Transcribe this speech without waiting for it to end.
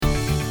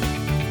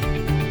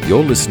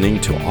You're listening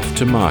to Off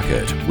to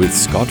Market with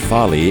Scott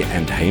Farley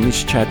and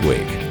Hamish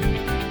Chadwick.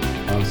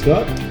 I'm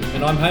Scott.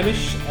 And I'm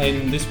Hamish,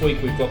 and this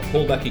week we've got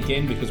Paul back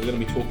again because we're going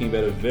to be talking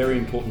about a very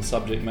important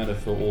subject matter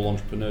for all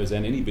entrepreneurs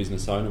and any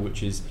business owner,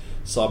 which is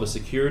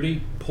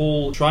cybersecurity.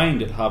 Paul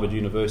trained at Harvard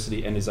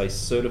University and is a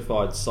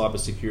certified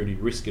cybersecurity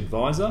risk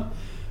advisor.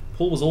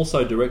 Paul was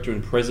also director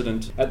and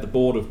president at the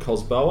board of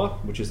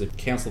COSBOA, which is the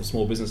Council of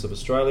Small Business of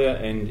Australia,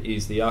 and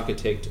is the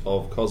architect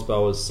of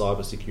COSBOA's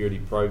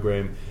cybersecurity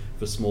program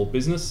for small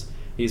business.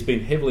 He has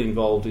been heavily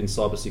involved in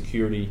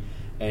cybersecurity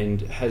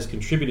and has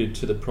contributed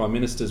to the Prime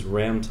Minister's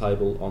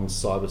Roundtable on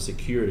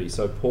Cybersecurity.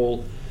 So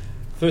Paul,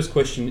 first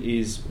question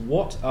is,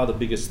 what are the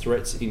biggest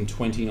threats in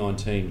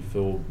 2019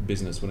 for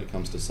business when it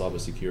comes to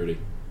cybersecurity?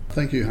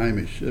 Thank you,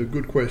 Hamish. A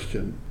good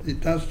question.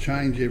 It does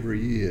change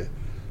every year.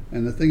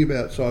 And the thing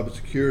about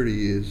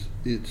cybersecurity is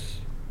it's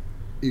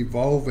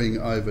evolving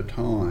over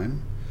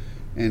time,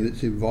 and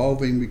it's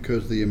evolving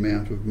because the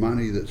amount of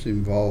money that's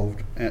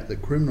involved at the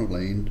criminal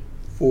end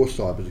for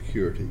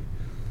cybersecurity.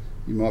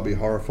 You might be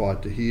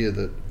horrified to hear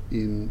that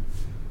in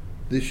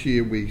this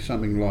year we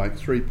something like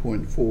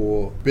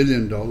 $3.4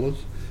 billion,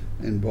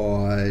 and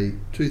by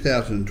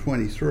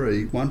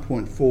 2023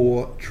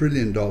 $1.4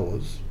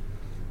 trillion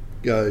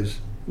goes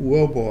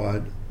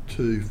worldwide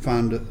to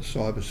fund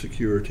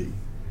cybersecurity.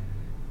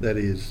 That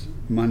is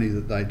money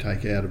that they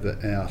take out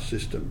of our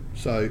system.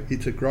 So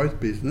it's a growth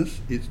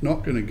business. It's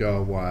not going to go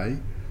away.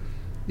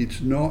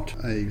 It's not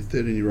a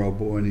 13-year-old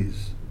boy in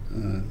his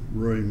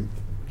room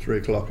 3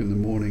 o'clock in the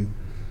morning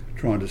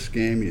trying to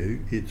scam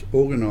you. It's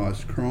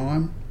organised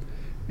crime,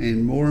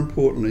 and more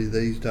importantly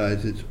these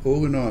days it's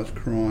organised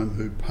crime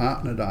who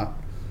partnered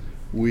up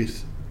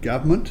with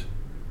government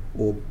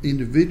or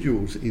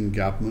individuals in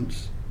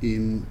governments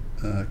in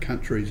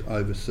countries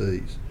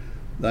overseas.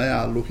 They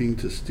are looking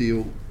to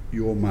steal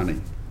your money.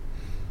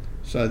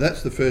 So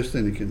that's the first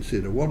thing to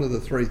consider. What are the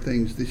three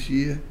things this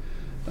year?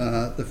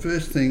 The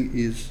first thing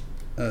is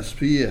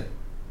spear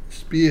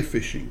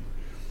phishing.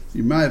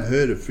 You may have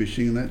heard of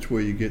phishing, and that's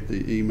where you get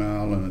the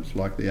email and it's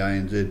like the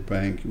ANZ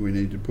Bank, we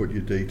need to put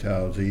your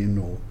details in,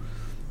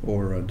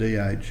 or a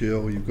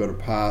DHL, you've got a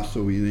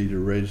parcel, you need to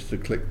register,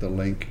 click the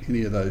link.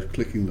 Any of those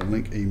clicking the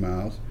link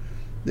emails,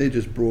 they're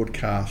just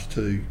broadcast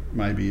to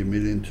maybe 1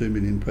 million, 2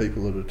 million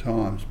people at a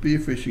time. Spear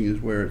phishing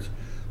is where it's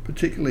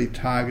particularly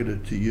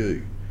targeted to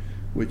you,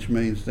 which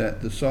means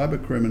that the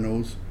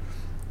cybercriminals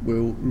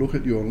will look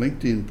at your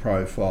LinkedIn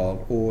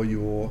profile or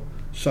your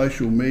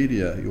social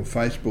media, your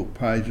Facebook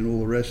page and all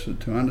the rest of it,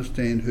 to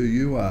understand who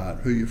you are,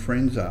 who your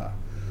friends are,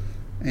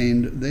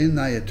 and then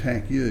they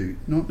attack you,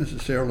 not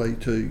necessarily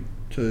to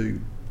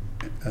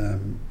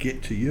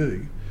get to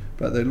you,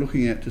 but they're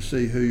looking at to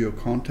see who your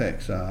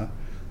contacts are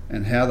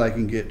and how they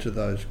can get to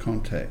those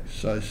contacts.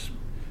 So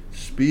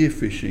spear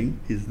phishing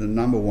is the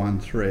number one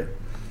threat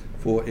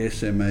for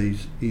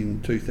SMEs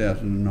in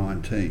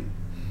 2019.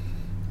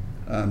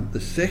 The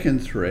second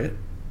threat,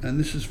 and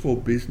this is for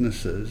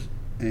businesses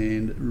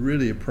and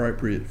really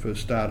appropriate for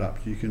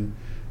startups, you can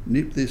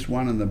nip this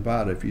one in the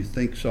bud if you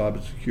think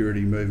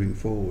cybersecurity moving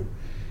forward.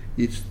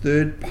 It's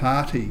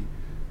third-party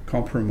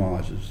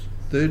compromises.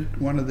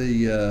 One of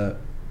the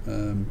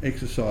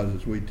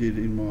exercises we did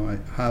in my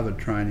Harvard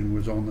training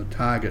was on the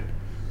Target.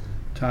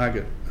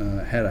 Target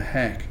had a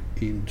hack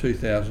in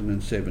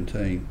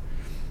 2017.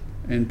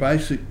 And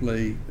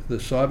basically the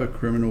cyber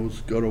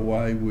criminals got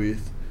away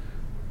with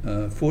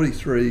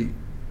 43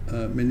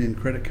 million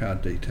credit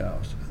card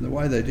details. And the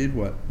way they did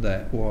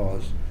that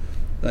was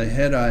they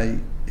had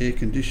a air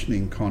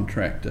conditioning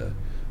contractor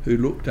who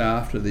looked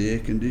after the air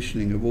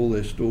conditioning of all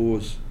their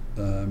stores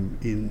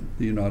in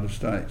the United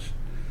States.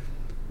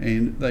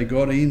 And they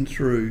got in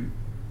through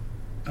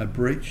a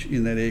breach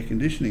in that air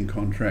conditioning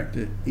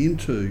contractor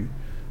into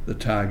the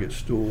Target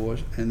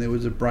stores, and there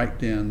was a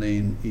breakdown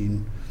then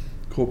in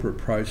corporate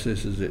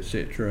processes,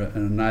 etc.,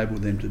 and enable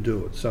them to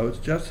do it. So it's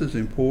just as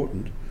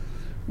important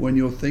when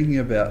you're thinking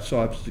about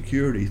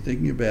cybersecurity,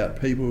 thinking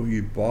about people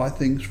you buy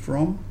things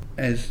from,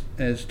 as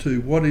to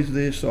what is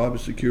their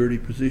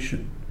cybersecurity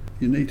position.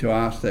 You need to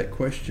ask that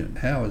question.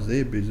 How is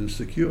their business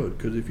secured?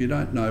 Because if you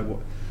don't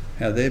know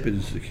how their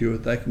business is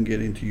secured, they can get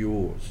into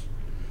yours.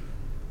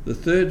 The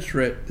third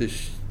threat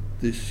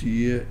this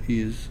year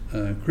is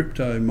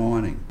crypto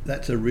mining.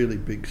 That's a really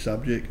big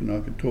subject, and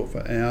I could talk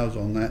for hours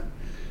on that.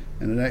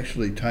 And it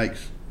actually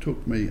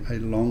took me a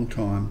long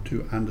time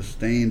to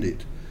understand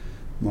it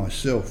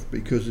myself,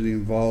 because it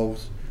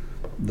involves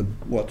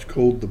what's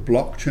called the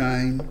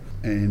blockchain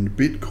and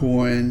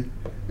Bitcoin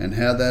and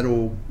how that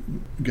all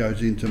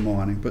goes into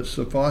mining. But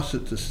suffice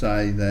it to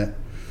say that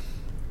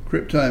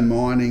crypto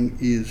mining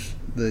is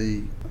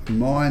the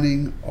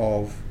mining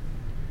of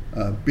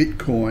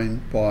Bitcoin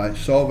by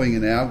solving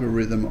an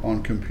algorithm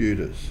on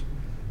computers.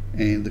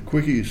 And the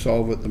quicker you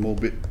solve it, the more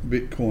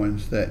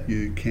bitcoins that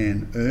you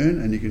can earn,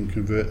 and you can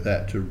convert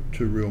that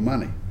to real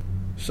money.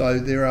 So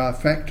there are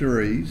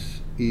factories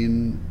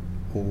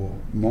or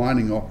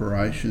mining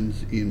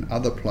operations in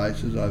other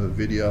places. I have a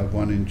video of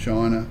one in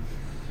China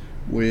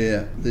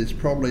where there's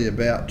probably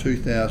about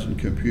 2,000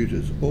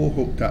 computers all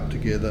hooked up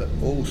together,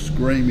 all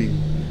screaming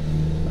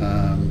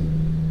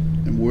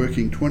and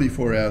working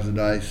 24 hours a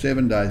day,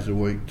 7 days a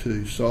week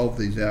to solve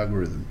these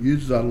algorithms.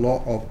 Uses a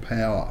lot of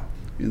power.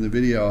 In the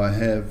video I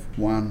have,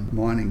 one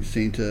mining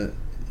centre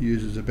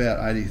uses about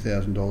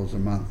 $80,000 a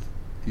month,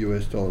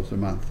 US dollars a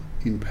month,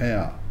 in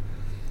power.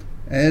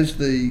 As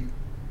the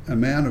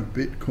amount of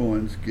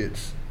bitcoins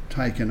gets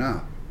taken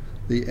up,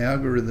 the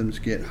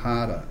algorithms get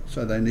harder,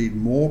 so they need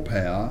more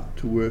power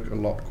to work a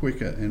lot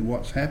quicker. And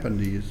what's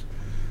happened is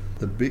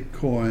the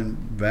Bitcoin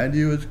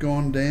value has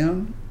gone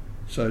down,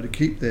 so to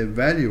keep their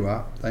value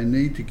up, they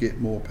need to get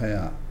more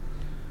power.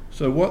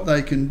 So what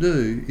they can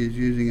do is,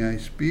 using a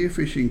spear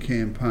phishing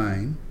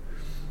campaign,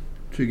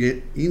 to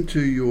get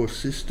into your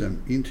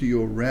system, into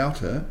your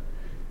router,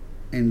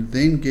 and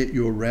then get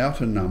your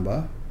router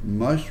number.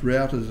 Most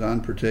routers are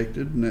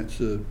unprotected, and that's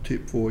a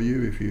tip for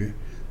you.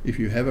 If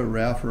you have a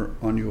router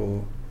on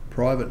your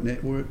private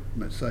network,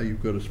 let's say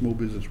you've got a small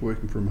business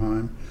working from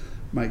home,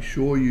 make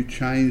sure you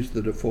change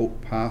the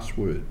default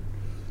password.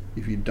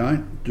 If you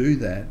don't do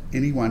that,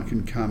 anyone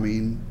can come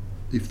in.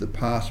 If the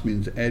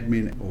password's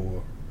admin,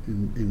 or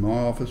in my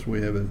office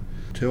we have a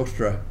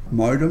Telstra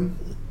modem,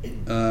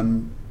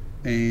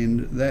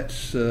 and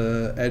that's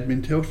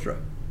admin Telstra,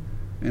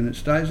 and it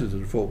stays as a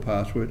default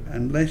password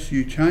unless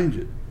you change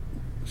it.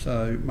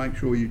 So make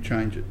sure you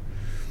change it.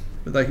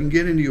 But they can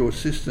get into your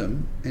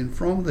system, and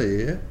from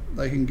there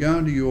they can go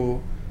into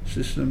your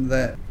system,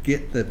 that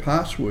get the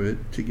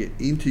password to get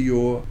into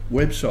your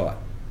website,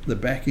 the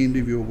back end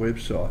of your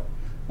website.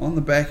 On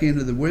the back end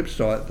of the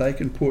website they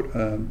can put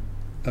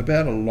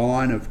about a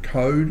line of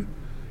code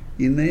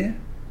in there,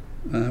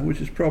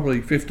 which is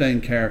probably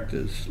 15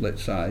 characters,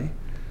 let's say,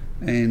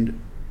 and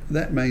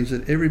that means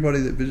that everybody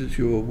that visits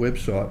your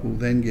website will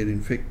then get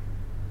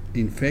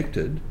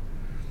infected,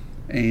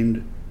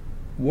 and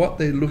what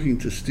they're looking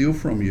to steal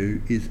from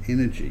you is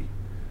energy.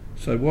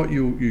 So what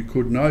you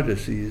could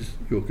notice is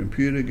your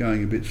computer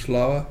going a bit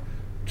slower,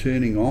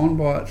 turning on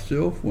by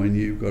itself when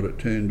you've got it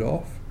turned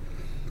off,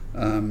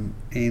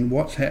 and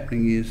what's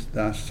happening is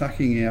they're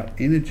sucking out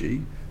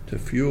energy to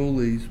fuel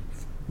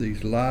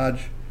these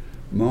large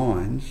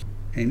mines,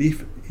 and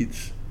if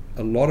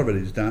a lot of it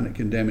is done, it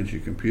can damage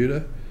your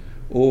computer,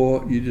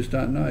 or you just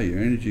don't know, your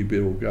energy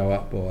bill will go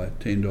up by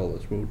 $10.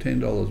 Well,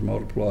 $10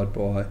 multiplied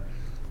by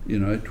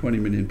 20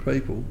 million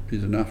people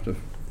is enough to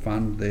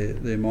fund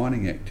their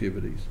mining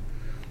activities.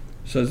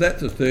 So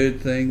that's the third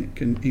thing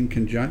in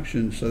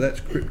conjunction. So that's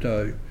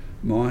crypto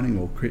mining,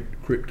 or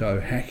crypto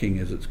hacking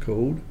as it's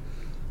called,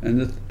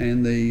 and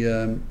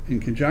in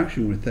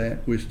conjunction with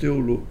that, we're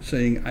still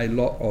seeing a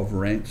lot of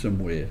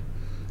ransomware,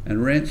 and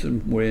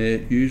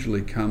ransomware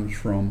usually comes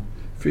from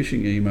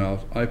phishing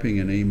emails, opening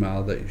an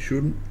email that you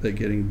shouldn't. They're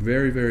getting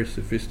very, very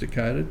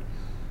sophisticated,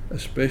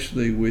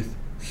 especially with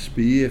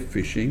spear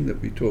phishing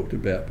that we talked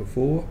about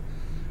before,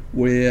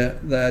 where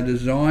they're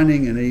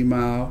designing an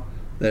email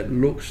that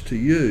looks to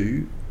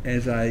you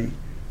as a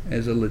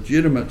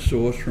legitimate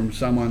source from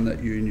someone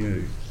that you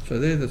knew. So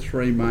they're the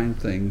three main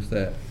things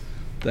that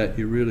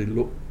you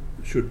really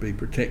should be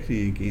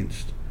protecting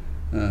against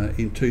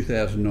in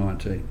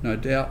 2019. No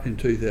doubt in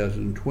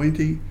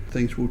 2020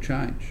 things will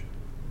change,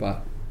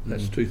 but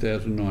that's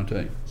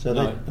 2019. So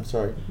I'm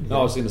sorry.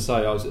 No, I was going to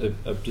say,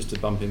 just to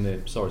bump in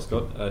there, sorry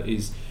Scott,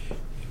 is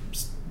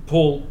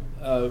Paul,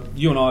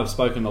 you and I have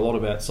spoken a lot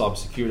about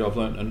cybersecurity. I've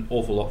learned an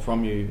awful lot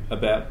from you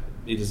about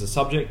it as a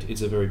subject.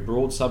 It's a very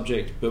broad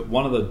subject, but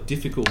one of the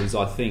difficulties,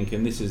 I think,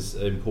 and this is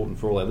important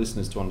for all our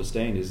listeners to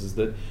understand, is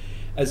that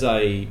as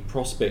a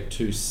prospect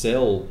to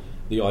sell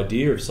the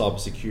idea of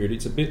cybersecurity,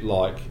 it's a bit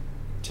like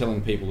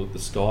telling people that the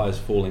sky is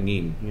falling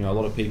in. A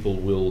lot of people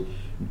will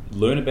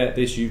learn about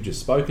this, you've just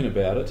spoken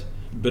about it,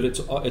 but it's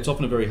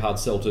often a very hard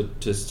sell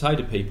to say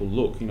to people,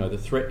 look, the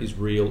threat is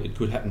real, it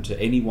could happen to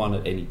anyone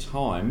at any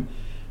time.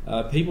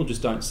 People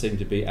just don't seem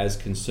to be as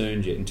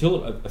concerned yet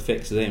until it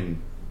affects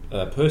them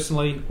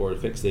personally, or it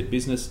affects their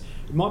business.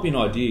 It might be an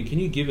idea. Can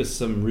you give us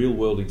some real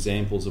world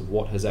examples of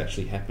what has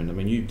actually happened? I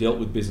mean, you've dealt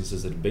with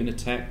businesses that have been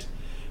attacked.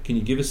 Can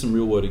you give us some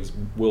real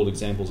world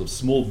examples of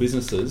small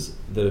businesses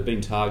that have been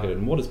targeted,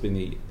 and what has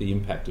been the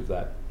impact of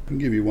that? I can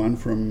give you one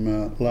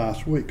from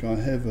last week. I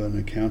have an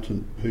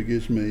accountant who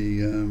gives me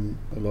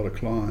a lot of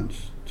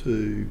clients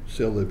to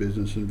sell their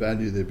business and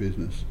value their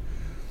business.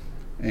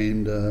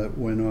 And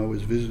when I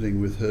was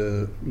visiting with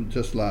her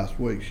just last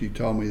week, she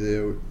told me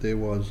there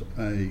was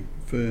a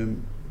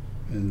firm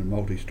in a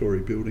multi-storey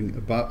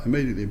building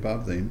immediately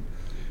above them,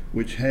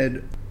 which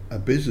had a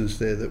business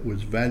there that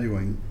was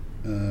valuing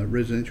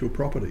residential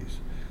properties.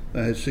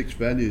 They had 6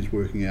 values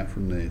working out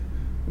from there.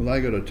 Well,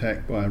 they got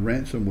attacked by a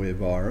ransomware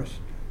virus,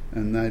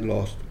 and they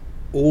lost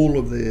all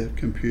of their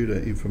computer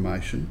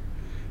information,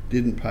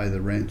 didn't pay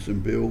the ransom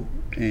bill,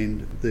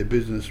 and their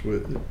business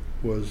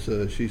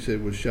was she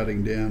said, was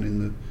shutting down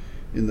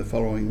in the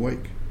following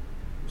week.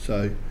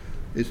 So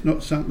it's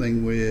not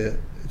something where,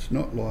 it's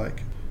not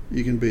like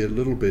you can be a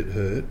little bit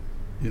hurt,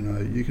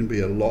 you can be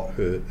a lot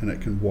hurt, and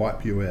it can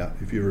wipe you out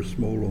if you're a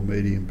small or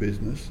medium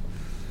business.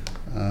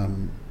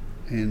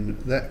 and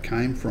that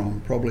came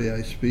from probably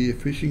a spear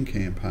phishing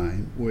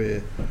campaign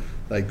where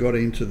they got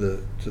into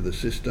the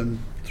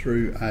system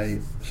through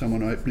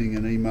someone opening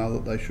an email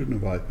that they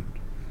shouldn't have opened.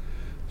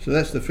 So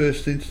that's the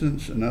first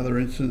instance. Another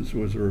instance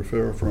was a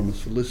referral from a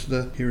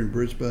solicitor here in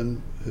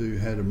Brisbane who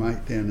had a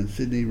mate down in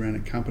Sydney, ran a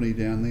company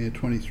down there,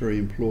 23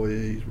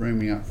 employees, rang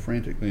me up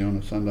frantically on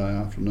a Sunday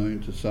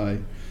afternoon to say,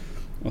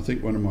 I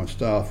think one of my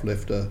staff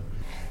left a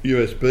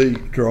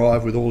USB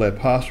drive with all their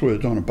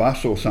passwords on a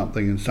bus or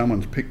something, and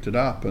someone's picked it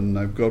up and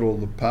they've got all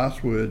the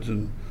passwords,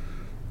 and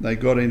they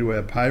got into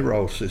our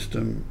payroll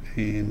system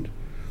and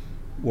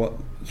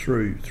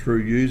through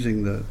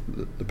using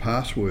the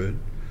password,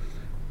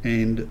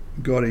 and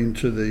got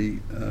into the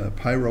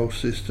payroll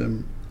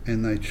system,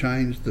 and they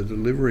changed the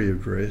delivery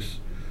address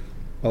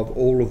of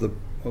all of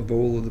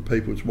the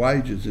people's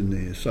wages in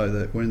there, so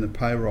that when the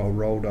payroll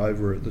rolled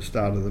over at the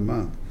start of the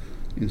month,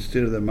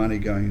 instead of the money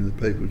going into the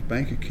people's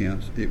bank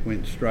accounts, it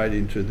went straight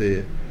into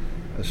their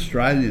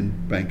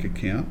Australian bank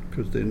account,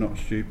 because they're not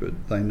stupid.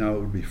 They know it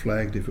would be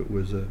flagged if it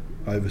was a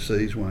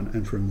overseas one,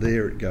 and from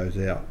there it goes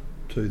out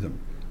to them.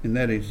 In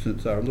that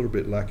instance, they're a little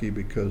bit lucky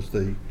because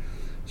the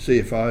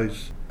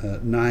CFO's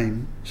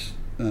surname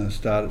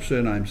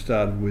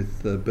started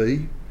with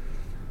B,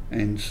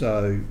 and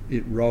so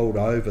it rolled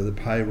over the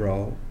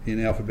payroll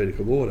in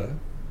alphabetical order.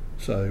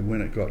 So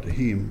when it got to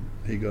him,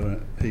 he got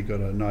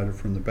a note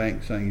from the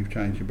bank saying, you've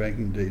changed your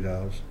banking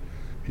details,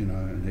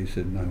 and he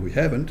said, no, we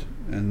haven't,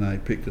 and they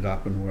picked it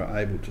up and were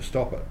able to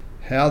stop it.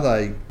 How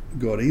they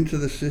got into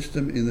the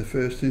system in the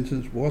first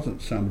instance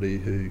wasn't somebody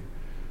who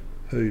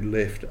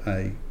left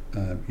a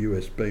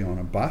USB on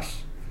a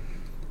bus.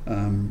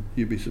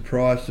 You'd be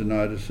surprised to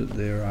notice that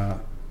there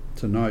are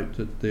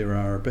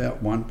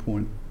about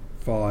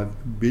 1.5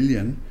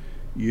 billion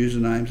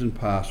usernames and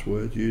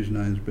passwords,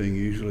 usernames being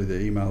usually the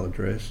email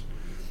address,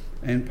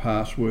 and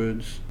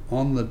passwords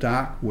on the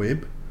dark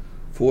web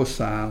for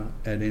sale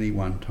at any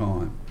one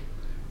time.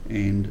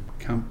 And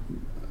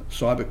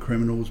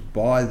cybercriminals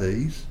buy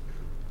these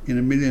in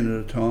a million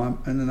at a time,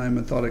 and then they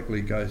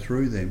methodically go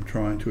through them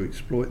trying to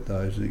exploit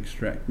those and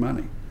extract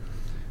money.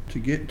 To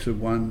get to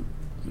 $1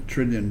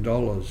 trillion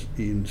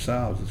in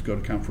sales, it's got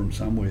to come from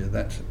somewhere.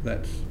 That's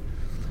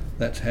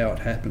how it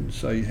happens.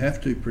 So you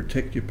have to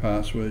protect your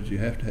passwords. You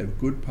have to have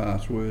good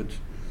passwords.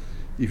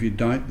 If you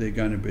don't, they're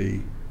going to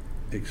be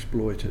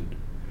exploited.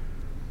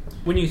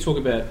 When you talk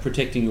about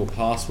protecting your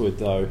password,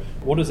 though,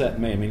 what does that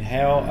mean? I mean,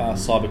 how are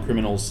cyber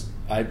criminals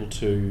able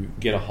to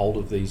get a hold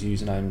of these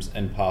usernames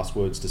and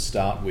passwords to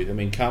start with? I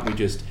mean, can't we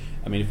just...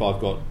 I mean, if I've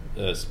got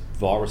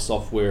virus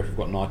software, if I've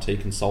got an IT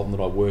consultant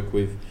that I work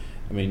with,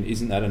 I mean,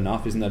 isn't that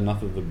enough? Isn't that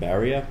enough of a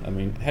barrier? I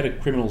mean, how do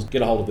criminals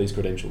get a hold of these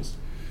credentials?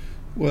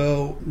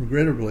 Well,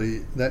 regrettably,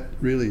 that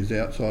really is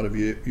outside of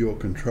your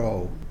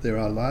control. There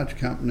are large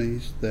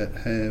companies that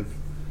have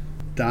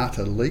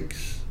data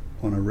leaks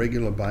on a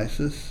regular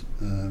basis.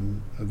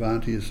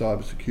 Avantia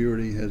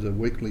Cybersecurity has a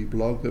weekly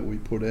blog that we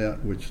put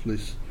out which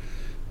lists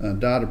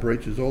data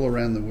breaches all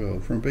around the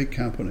world from big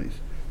companies.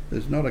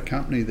 There's not a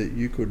company that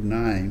you could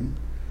name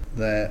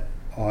that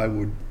I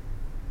would,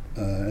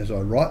 as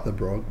I write the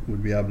blog,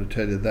 would be able to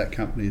tell you that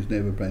company has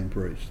never been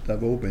breached.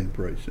 They've all been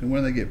breached. And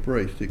when they get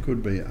breached, it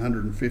could be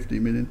 150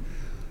 million.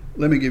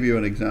 Let me give you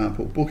an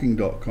example.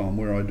 Booking.com,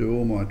 where I do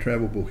all my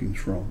travel bookings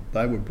from,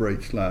 they were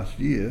breached last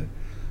year,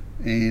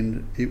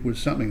 and it was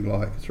something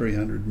like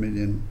 300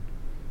 million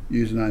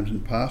usernames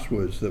and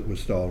passwords that were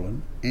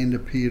stolen and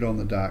appeared on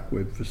the dark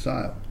web for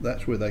sale.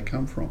 That's where they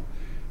come from.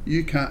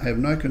 You can't have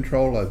no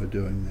control over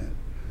doing that.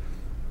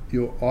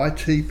 Your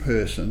IT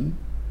person,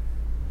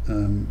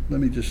 let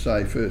me just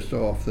say first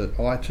off that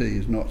IT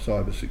is not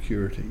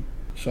cybersecurity.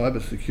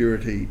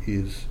 Cybersecurity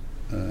is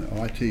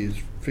IT is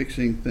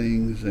fixing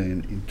things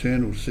and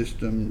internal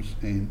systems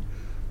and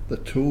the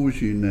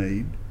tools you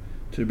need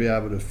to be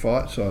able to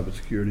fight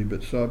cybersecurity,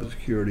 but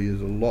cybersecurity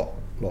is a lot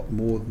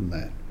more than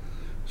that.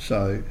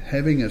 So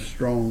having a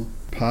strong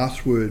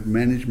password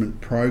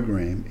management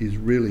program is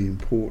really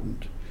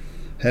important.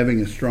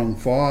 Having a strong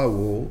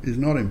firewall is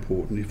not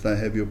important if they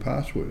have your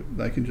password.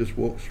 They can just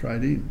walk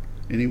straight in.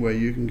 Anywhere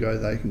you can go,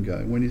 they can go.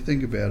 When you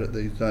think about it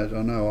these days,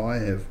 I know I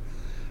have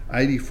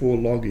 84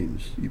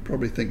 logins. You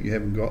probably think you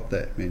haven't got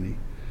that many.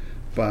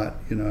 But,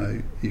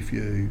 if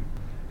you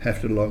have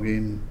to log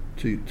in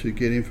to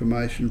get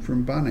information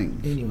from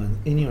Bunnings.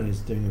 Anyone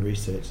who's doing the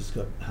research has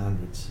got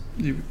hundreds.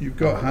 You've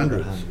got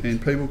hundreds,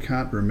 and people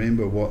can't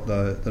remember what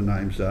the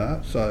names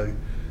are. So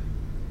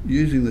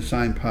using the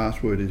same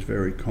password is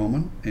very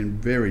common and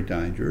very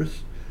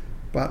dangerous.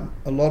 But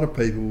a lot of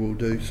people will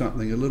do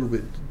something a little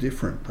bit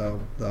different.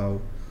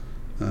 They'll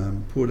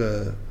put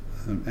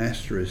an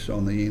asterisk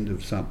on the end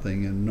of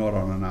something and not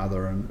on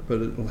another,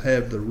 but it'll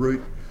have the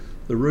root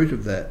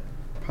of that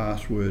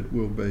password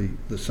will be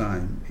the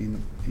same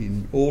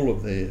in all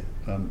of their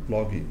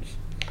logins.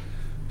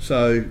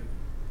 So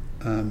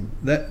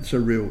that's a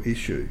real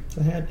issue.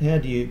 So how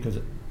do you, because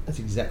that's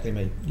exactly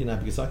me,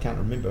 because I can't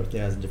remember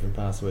 1,000 different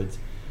passwords,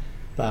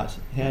 but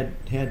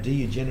how do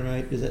you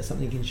generate, is that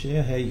something you can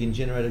share, how you can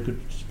generate a good,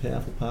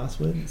 powerful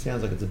password? It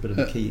sounds like it's a bit of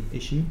a key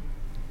issue.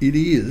 It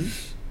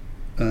is,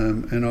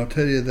 and I'll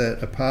tell you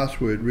that a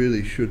password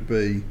really should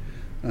be,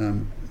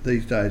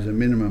 these days, a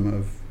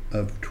minimum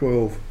of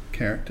 12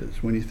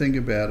 characters. When you think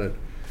about it,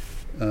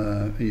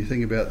 and you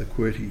think about the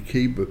QWERTY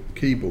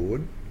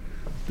keyboard,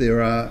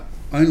 there are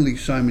only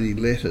so many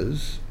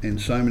letters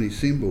and so many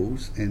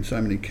symbols and so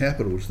many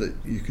capitals that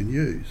you can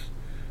use.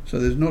 So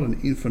there's not an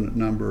infinite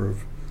number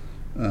of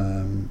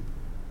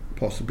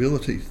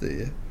possibilities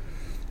there.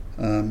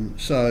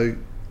 So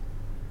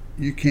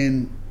you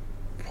can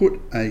put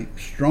a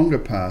stronger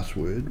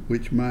password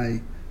which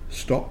may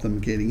stop them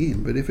getting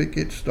in, but if it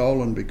gets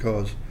stolen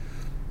because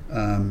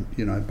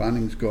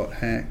Bunnings got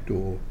hacked,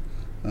 or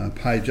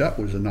Page Up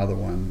was another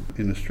one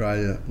in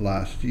Australia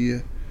last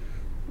year,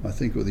 I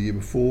think, or the year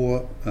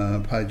before.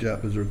 Page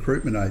Up was a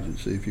recruitment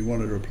agency. If you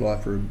wanted to apply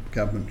for a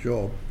government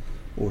job,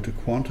 or to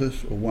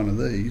Qantas or one of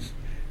these,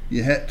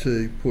 you had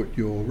to put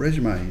your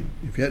resume in.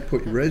 If you had to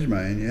put your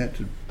resume in, you had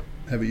to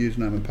have a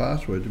username and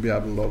password to be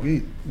able to log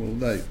in. Well,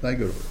 they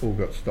all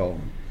got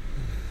stolen.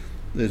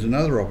 There's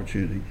another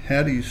opportunity.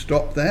 How do you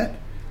stop that?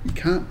 You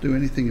can't do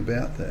anything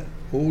about that.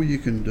 All you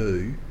can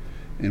do,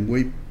 and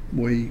we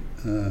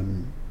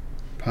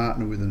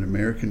partner with an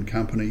American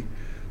company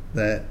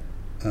that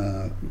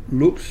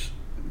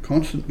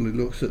constantly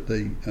looks at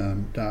the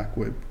dark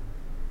web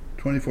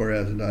 24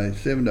 hours a day,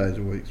 7 days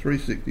a week,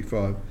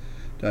 365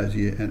 days a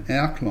year, and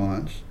our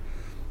clients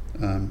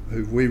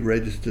who we've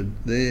registered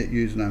their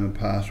username and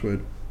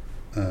password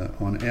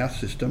on our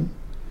system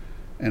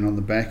and on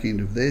the back end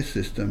of their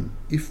system,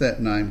 if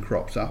that name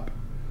crops up,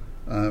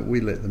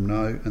 we let them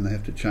know, and they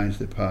have to change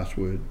their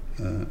password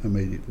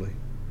immediately.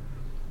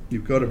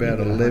 You've got about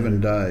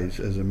 11 days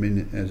as a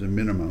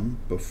minimum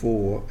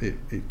before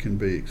it can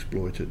be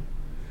exploited.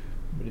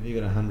 But if you've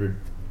got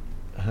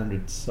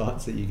 100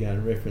 sites that you go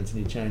and reference,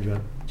 and you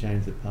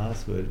change the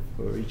password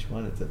for each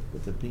one,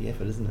 it's a big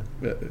effort, isn't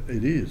it?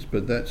 It is,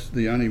 but that's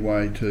the only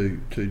way to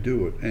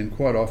do it. And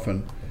quite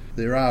often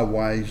there are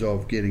ways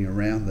of getting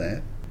around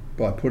that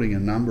by putting a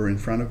number in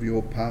front of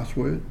your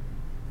password,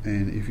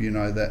 and if you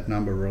know that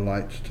number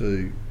relates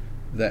to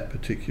that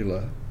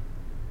particular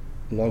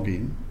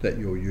login that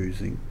you're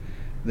using,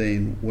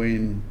 then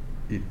when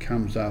it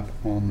comes up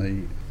on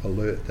the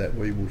alert that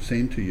we will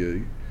send to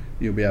you,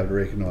 you'll be able to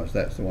recognise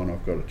that's the one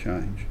I've got to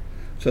change.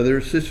 So there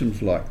are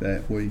systems like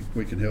that. We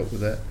can help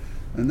with that,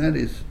 and that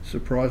is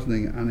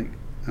surprisingly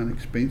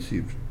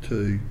inexpensive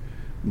to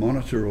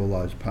monitor all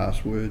those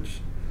passwords.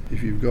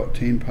 If you've got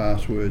 10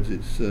 passwords,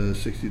 it's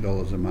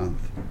 $60 a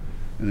month,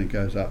 and it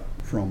goes up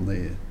from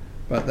there.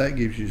 But that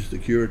gives you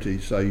security,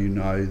 so you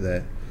know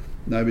that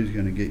nobody's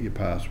going to get your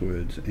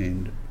passwords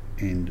and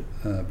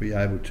be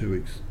able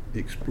to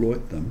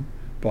exploit them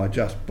by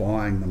just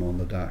buying them on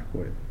the dark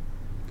web.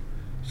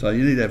 So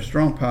you need to have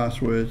strong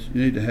passwords,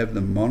 you need to have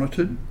them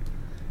monitored.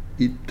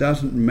 It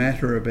doesn't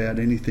matter about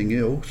anything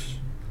else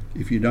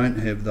if you don't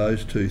have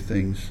those two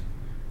things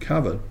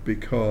covered,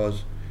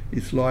 because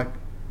it's like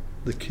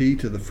the key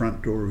to the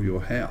front door of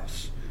your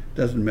house. It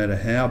doesn't matter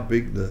how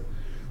big the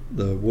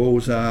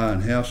walls are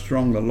and how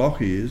strong the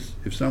lock is,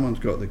 if someone's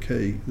got the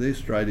key, they're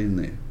straight in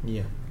there.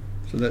 Yeah.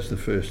 So that's the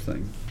first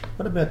thing.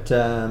 What about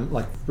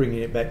like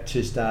bringing it back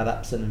to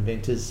startups and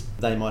inventors?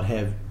 They might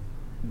have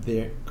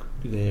their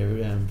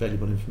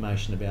valuable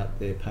information about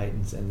their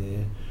patents and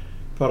their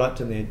product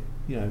and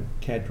their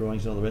CAD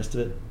drawings and all the rest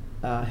of it.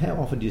 How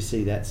often do you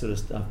see that sort of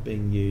stuff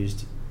being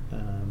used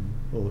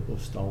or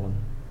stolen?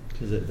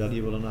 Is it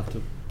valuable enough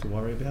to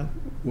worry about?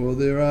 Well,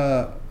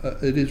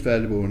 it is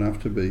valuable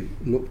enough to be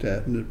looked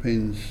at, and it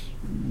depends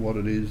what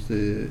it is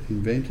they're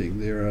inventing.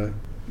 There are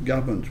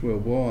governments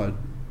worldwide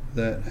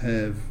that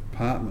have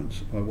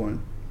departments. I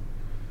won't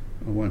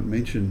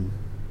mention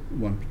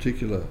one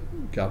particular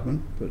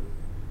government, but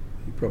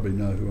you probably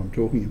know who I'm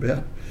talking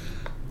about.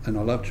 And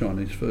I love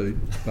Chinese food,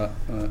 but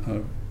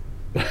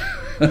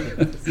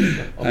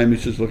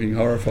Hamish is looking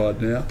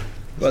horrified now.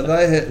 But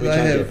they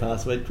have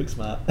password, quick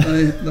smart.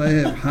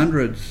 they have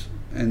hundreds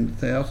and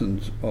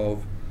thousands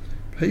of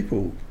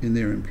people in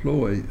their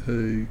employ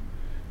who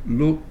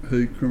look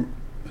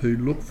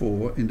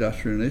for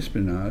industrial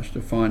espionage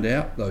to find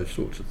out those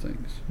sorts of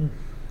things.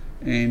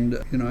 And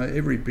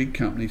every big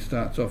company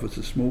starts off as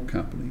a small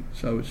company,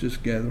 so it's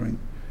just gathering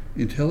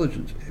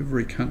intelligence.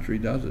 Every country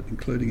does it,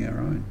 including our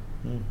own.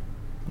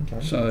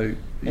 Okay. So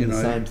the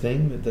same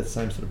thing, the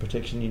same sort of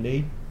protection you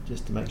need,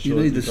 just to make sure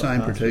you need the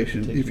same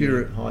protection. If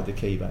you're hide the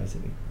key,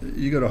 basically,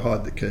 you got to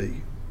hide the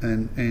key,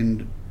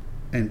 and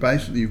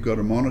basically you've got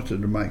to monitor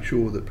to make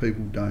sure that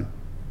people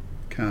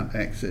can't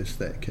access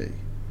that key.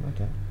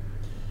 Okay.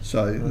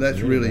 So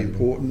that's really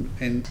important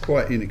and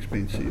quite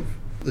inexpensive.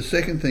 The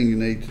second thing you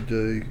need to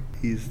do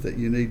is that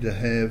you need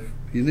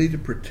to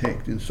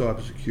protect in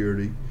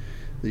cybersecurity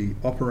the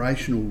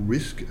operational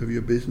risk of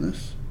your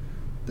business.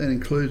 That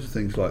includes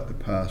things like the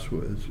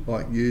passwords,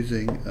 like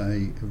using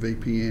a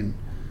VPN,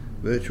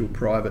 virtual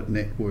private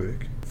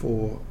network,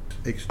 for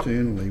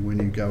externally when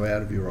you go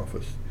out of your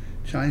office.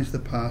 Change the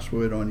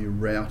password on your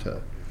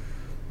router.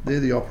 They're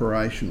the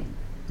operational.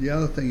 The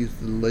other thing is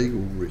the legal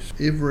risk.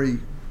 Every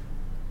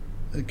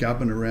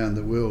government around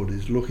the world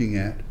is looking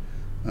at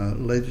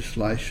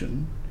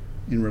legislation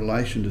in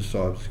relation to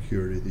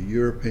cybersecurity. The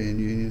European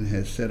Union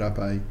has set up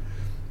a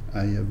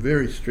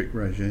very strict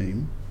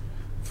regime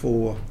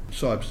for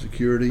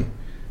cybersecurity.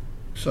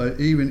 So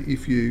even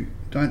if you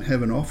don't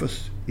have an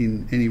office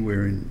in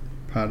anywhere in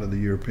part of the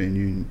European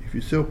Union, if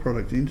you sell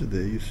product into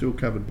there, you're still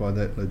covered by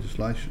that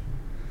legislation.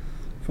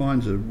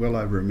 Fines are well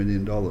over $1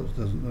 million. I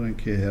don't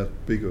care how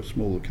big or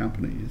small the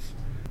company is.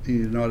 In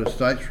the United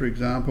States, for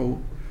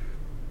example,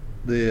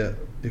 they're,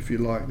 if you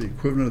like, the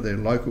equivalent of their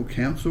local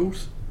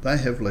councils, they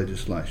have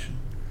legislation.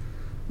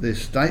 Their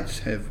states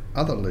have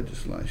other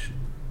legislation.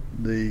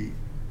 The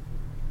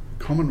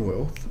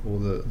Commonwealth, or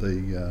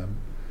the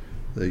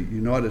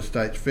United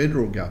States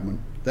federal government,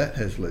 that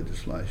has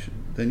legislation.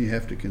 Then you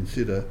have to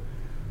consider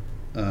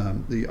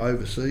the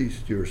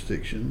overseas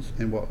jurisdictions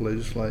and what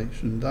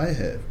legislation they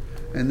have.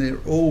 And they're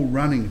all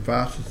running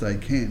fast as they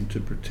can to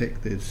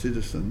protect their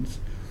citizens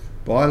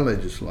by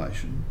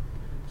legislation.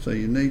 So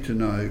you need to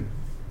know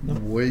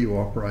where you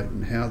operate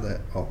and how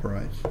that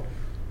operates.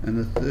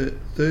 And the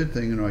third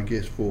thing, and I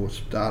guess for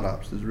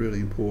startups is really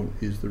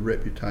important, is the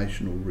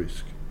reputational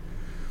risk.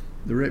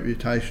 The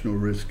reputational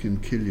risk can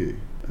kill you,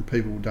 and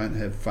people don't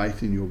have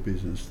faith in your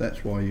business.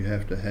 That's why you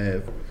have to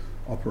have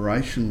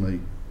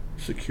operationally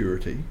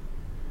security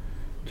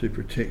to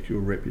protect your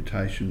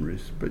reputation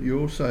risk. But you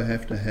also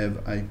have to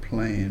have a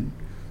plan.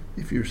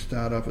 If you're a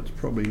startup, it's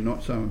probably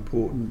not so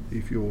important.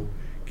 If you're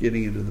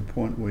getting into the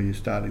point where you're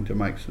starting to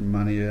make some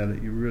money out of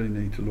it, you really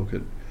need to look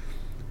at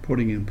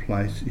putting in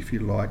place, if you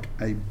like,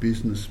 a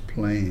business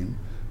plan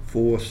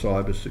for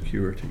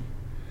cybersecurity,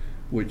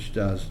 which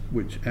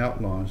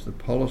outlines the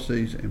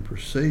policies and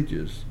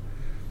procedures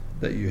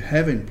that you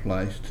have in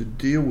place to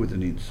deal with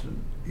an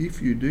incident.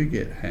 If you do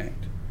get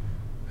hacked,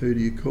 who do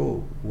you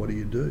call? What do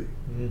you do?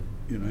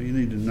 You know, you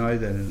need to know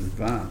that in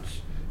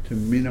advance to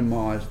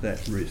minimise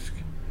that risk.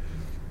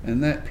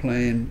 And that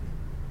plan,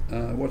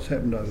 what's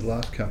happened over the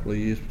last couple of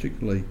years,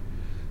 particularly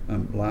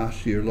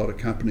last year, a lot of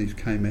companies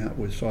came out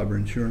with cyber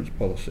insurance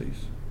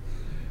policies.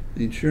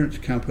 The insurance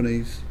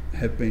companies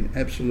have been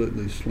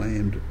absolutely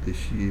slammed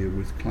this year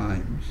with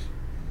claims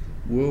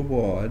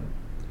worldwide,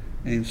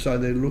 and so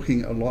they're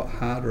looking a lot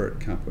harder at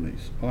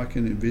companies. I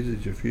can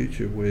envisage a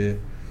future where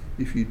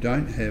if you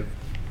don't have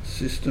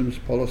systems,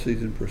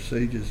 policies and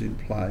procedures in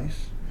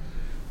place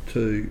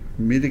to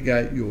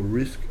mitigate your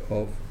risk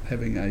of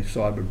having a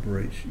cyber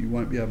breach, you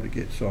won't be able to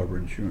get cyber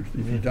insurance.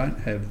 If you don't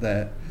have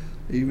that,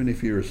 even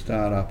if you're a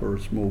startup or a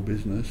small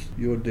business,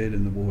 you're dead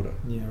in the water.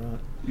 Yeah, right.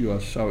 You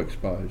are so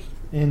exposed.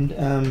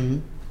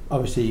 And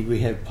obviously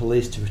we have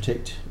police to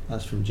protect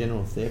us from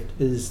general theft.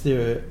 Is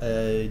there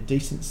a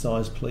decent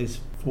sized police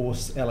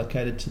force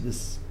allocated to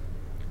this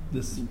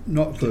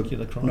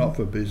particular crime? Not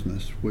for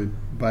business. We're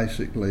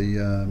basically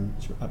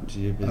it's up to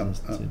your business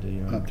to do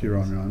your own. Up to your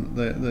own.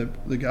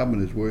 The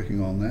government is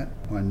working on that,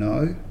 I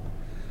know,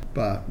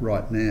 but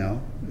right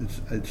now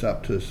it's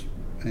up to us.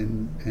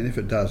 And if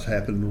it does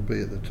happen, it'll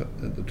be at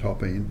the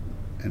top end,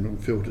 and it'll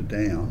filter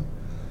down.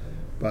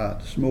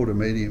 But small to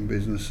medium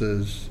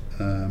businesses,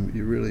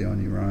 you're really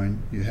on your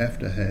own. You have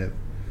to have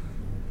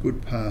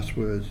good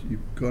passwords.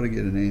 You've got to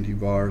get an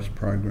antivirus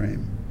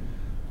program,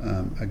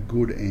 a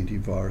good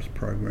antivirus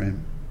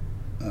program.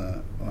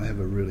 I have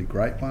a really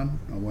great one.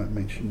 I won't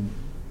mention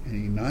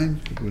any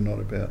names because we're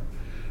not about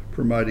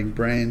promoting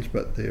brands,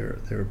 but there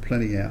are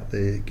plenty out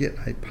there. Get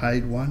a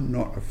paid one,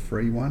 not a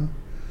free one,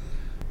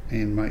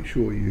 and make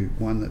sure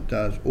one that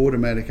does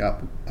automatic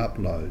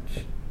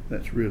uploads.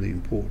 That's really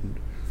important.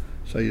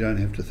 So you don't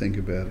have to think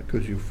about it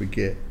because you'll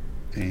forget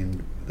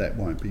and that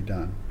won't be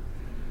done.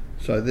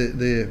 So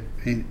their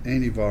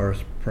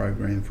antivirus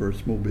program for a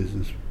small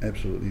business,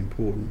 absolutely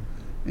important.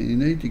 And you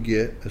need to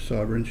get a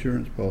cyber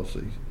insurance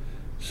policy.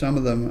 Some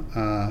of them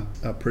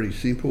are pretty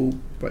simple,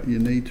 but you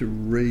need to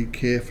read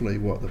carefully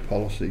what the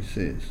policy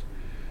says.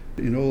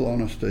 In all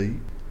honesty,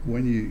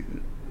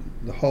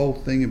 the whole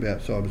thing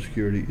about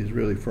cybersecurity is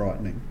really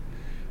frightening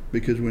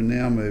because we're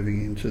now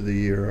moving into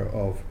the era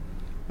of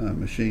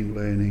machine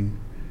learning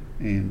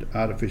and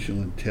artificial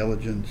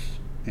intelligence,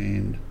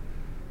 and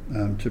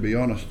to be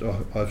honest,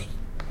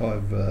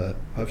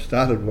 I've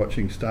started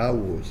watching Star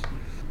Wars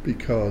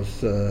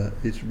because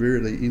it's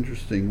really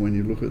interesting when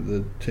you look at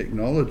the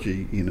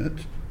technology in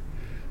it,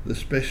 the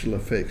special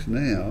effects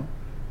now,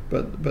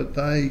 but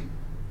they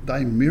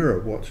mirror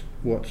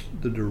what's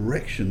the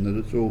direction that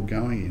it's all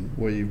going in,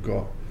 where you've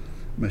got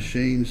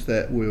machines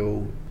that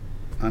will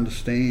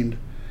understand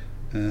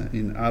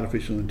in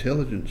artificial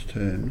intelligence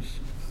terms,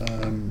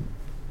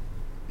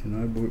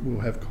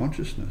 will have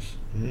consciousness.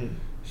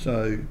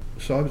 So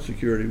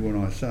cybersecurity,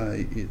 when I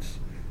say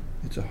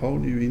it's a whole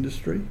new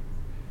industry,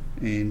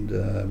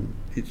 and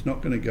it's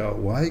not going to go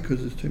away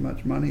because there's too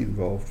much money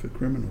involved for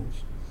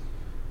criminals.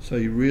 So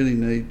you really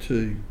need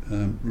to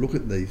look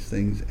at these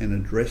things and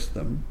address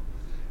them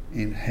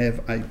and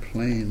have a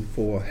plan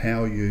for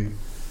how you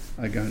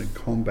are going to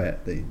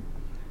combat them.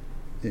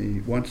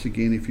 Once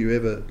again, if you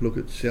ever look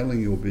at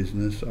selling your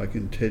business, I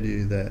can tell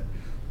you that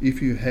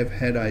if you have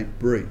had a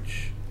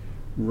breach,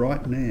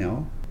 right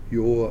now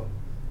your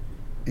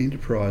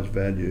enterprise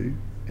value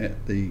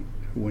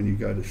when you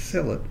go to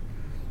sell it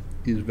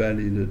is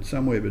valued at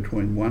somewhere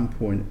between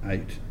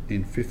 1.8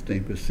 and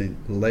 15%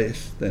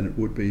 less than it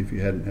would be if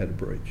you hadn't had a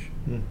breach.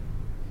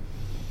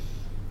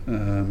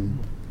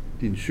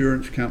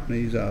 Insurance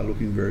companies are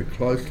looking very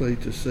closely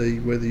to see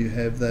whether you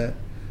have that,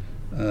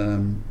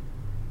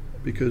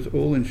 because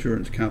all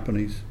insurance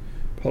companies'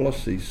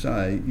 policies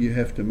say you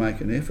have to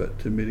make an effort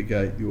to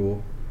mitigate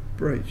your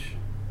breach.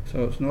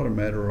 So it's not a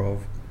matter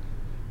of,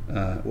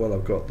 well,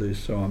 I've got this,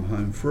 so I'm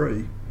home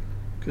free,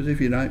 because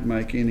if you don't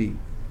make any,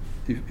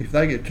 if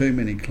they get too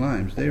many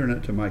claims, they're in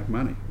it to make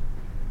money.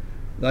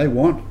 They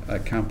want a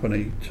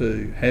company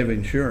to have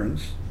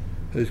insurance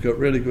who's got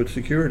really good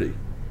security.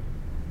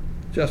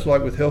 Just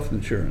like with health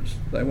insurance,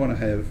 they want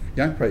to have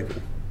young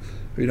people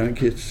who don't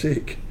get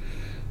sick.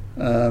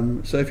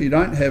 So if you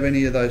don't have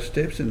any of those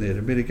steps in there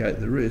to mitigate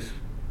the risk,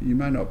 you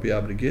may not be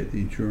able to get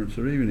the insurance,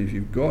 or even if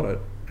you've got it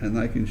and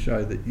they can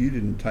show that you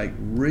didn't take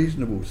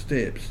reasonable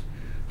steps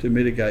to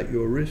mitigate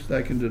your risk,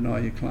 they can deny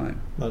your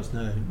claim. Well, it's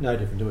no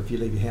different to if you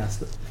leave your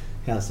house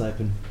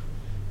open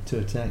to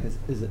attack,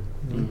 is it?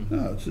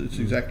 No, it's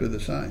exactly the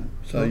same.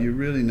 So you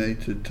really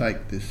need to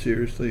take this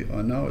seriously.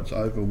 I know it's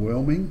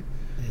overwhelming.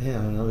 Yeah,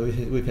 I know.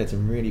 We've had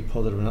some really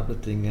positive and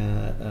uplifting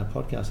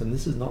podcasts, and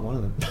this is not one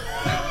of them.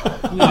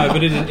 No, but I'm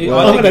going to have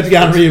to go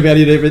and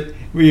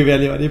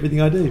reevaluate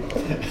everything I do.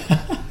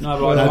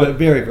 But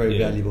very, very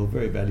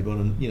valuable,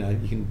 and you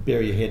can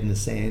bury your head in the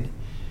sand,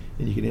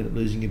 and you can end up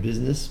losing your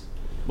business.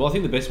 Well, I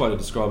think the best way to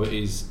describe it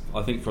is,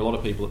 I think for a lot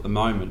of people at the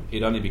moment,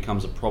 it only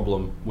becomes a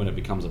problem when it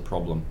becomes a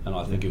problem, and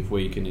I think if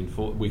we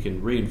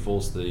can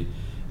reinforce the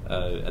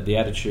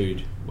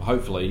attitude,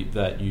 hopefully,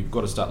 that you've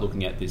got to start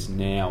looking at this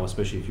now,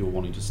 especially if you're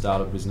wanting to start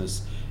a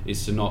business,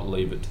 is to not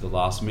leave it to the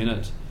last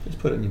minute. Just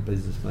put it in your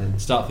business plan.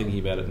 Start thinking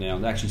about it now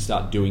and actually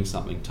start doing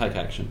something. Take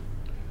action.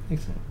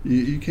 Excellent.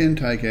 You can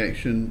take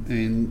action,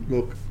 and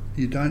look,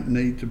 you don't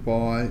need to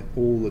buy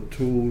all the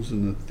tools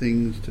and the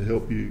things to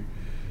help you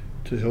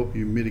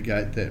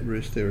mitigate that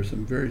risk. There are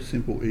some very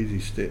simple, easy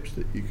steps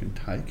that you can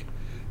take,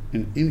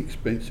 and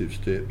inexpensive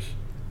steps.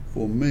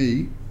 For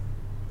me,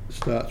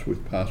 starts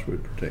with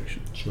password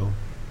protection. Sure.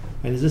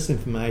 And is this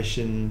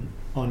information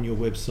on your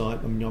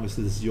website? I mean,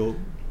 obviously this is your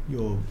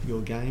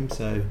game,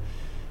 so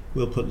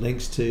we'll put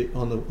links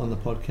on the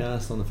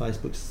podcast, on the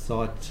Facebook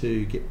site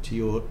to get to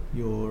your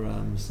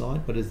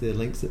site. But is there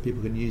links that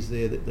people can use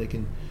there that they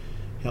can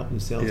help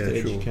themselves to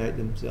educate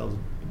themselves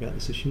about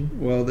this issue?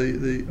 Well,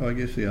 I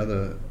guess the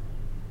other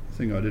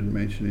thing I didn't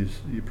mention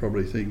is you're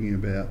probably thinking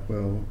about,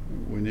 well,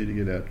 we need to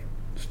get our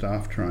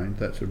staff trained.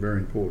 That's a very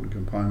important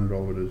component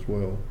of it as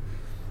well.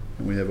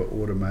 And we have an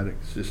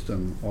automatic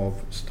system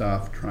of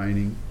staff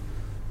training.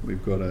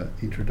 We've got an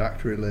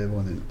introductory level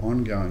and then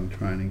ongoing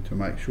training to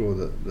make sure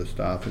that the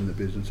staff in the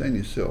business and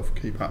yourself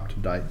keep up to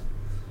date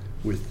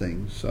with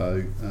things.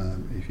 So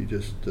if you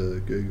just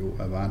Google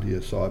Avantia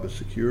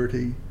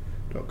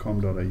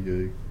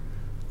cybersecurity.com.au,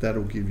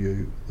 that'll give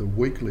you the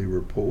weekly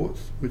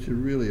reports, which are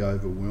really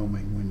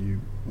overwhelming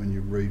when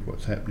you read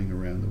what's happening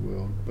around the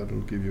world, but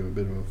it'll give you a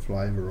bit of a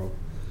flavour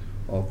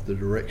of the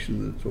direction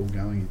that it's all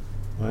going in.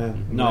 Wow.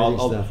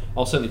 No,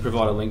 I'll certainly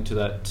provide a link to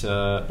that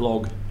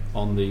blog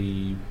on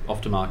the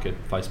Aftermarket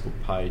Facebook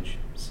page.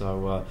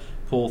 So,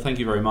 Paul, thank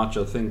you very much.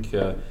 I think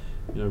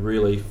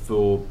really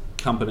for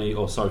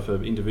for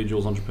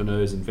individuals,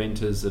 entrepreneurs,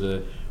 inventors that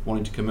are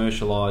wanting to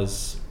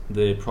commercialise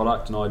their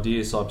product and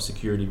idea,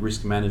 cybersecurity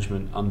risk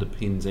management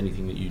underpins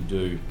anything that you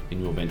do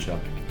in your venture.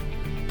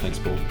 Thanks,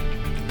 Paul.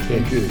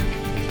 Thank you.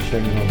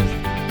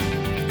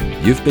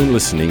 You've been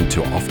listening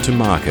to Off to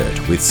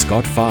Market with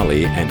Scott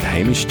Farley and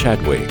Hamish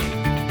Chadwick.